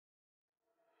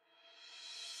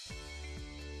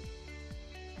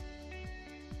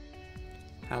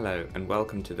Hello and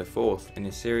welcome to the fourth in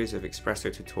a series of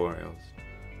Expresso tutorials.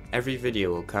 Every video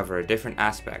will cover a different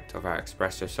aspect of our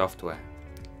Expresso software.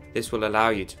 This will allow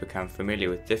you to become familiar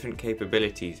with different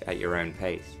capabilities at your own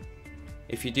pace.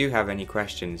 If you do have any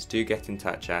questions, do get in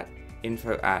touch at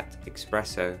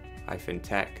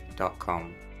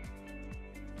info@expresso-tech.com.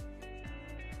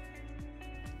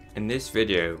 In this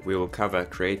video, we will cover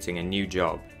creating a new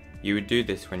job. You would do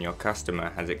this when your customer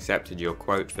has accepted your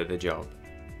quote for the job.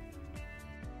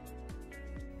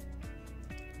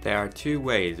 There are two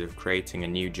ways of creating a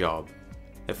new job.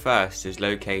 The first is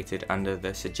located under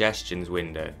the Suggestions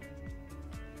window.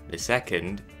 The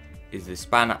second is the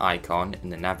spanner icon in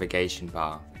the navigation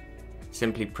bar.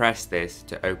 Simply press this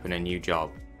to open a new job.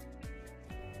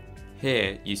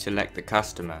 Here you select the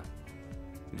customer.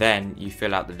 Then you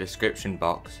fill out the description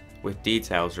box with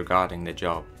details regarding the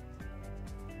job.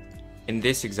 In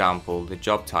this example, the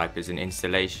job type is an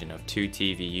installation of 2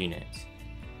 TV units.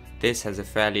 This has a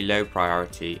fairly low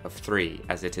priority of 3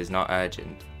 as it is not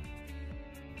urgent.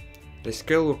 The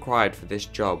skill required for this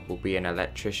job will be an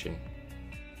electrician.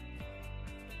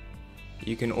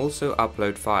 You can also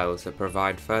upload files that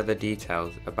provide further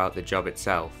details about the job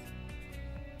itself.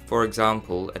 For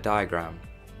example, a diagram.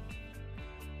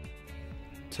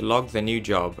 To log the new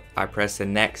job, I press the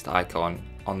Next icon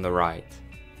on the right.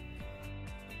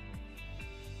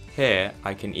 Here,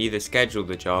 I can either schedule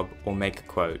the job or make a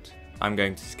quote. I'm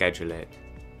going to schedule it.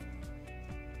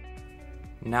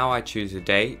 Now I choose a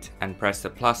date and press the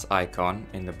plus icon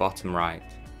in the bottom right.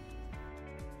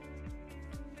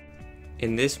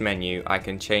 In this menu, I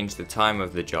can change the time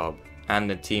of the job and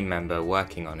the team member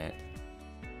working on it.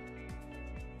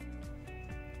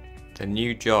 The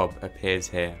new job appears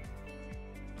here.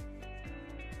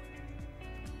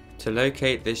 To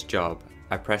locate this job,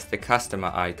 I press the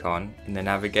customer icon in the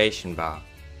navigation bar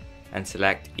and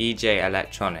select EJ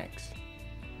Electronics.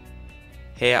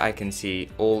 Here I can see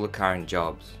all the current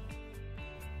jobs.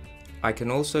 I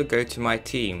can also go to my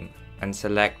team and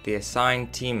select the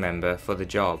assigned team member for the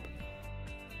job.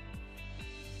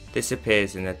 This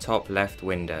appears in the top left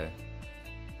window.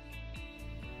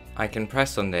 I can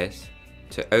press on this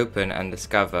to open and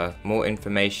discover more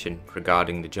information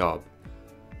regarding the job.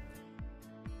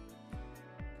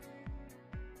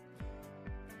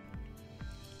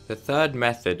 The third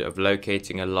method of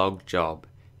locating a logged job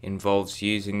involves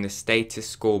using the Status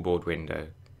Scoreboard window.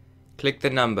 Click the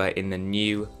number in the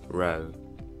New row.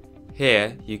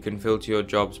 Here you can filter your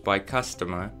jobs by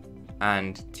customer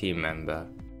and team member.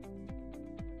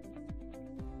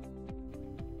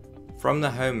 From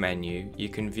the Home menu, you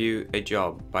can view a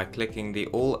job by clicking the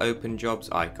All Open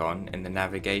Jobs icon in the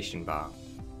navigation bar.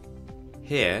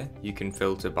 Here you can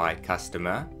filter by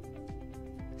customer,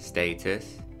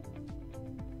 status,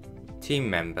 team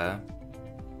member,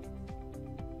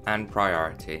 and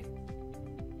priority.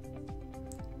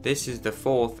 This is the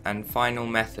fourth and final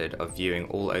method of viewing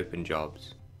all open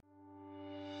jobs.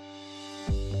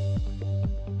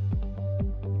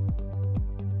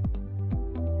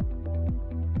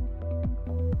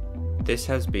 This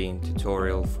has been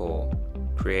tutorial 4,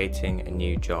 creating a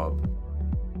new job.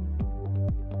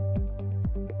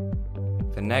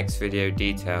 The next video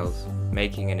details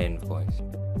making an invoice.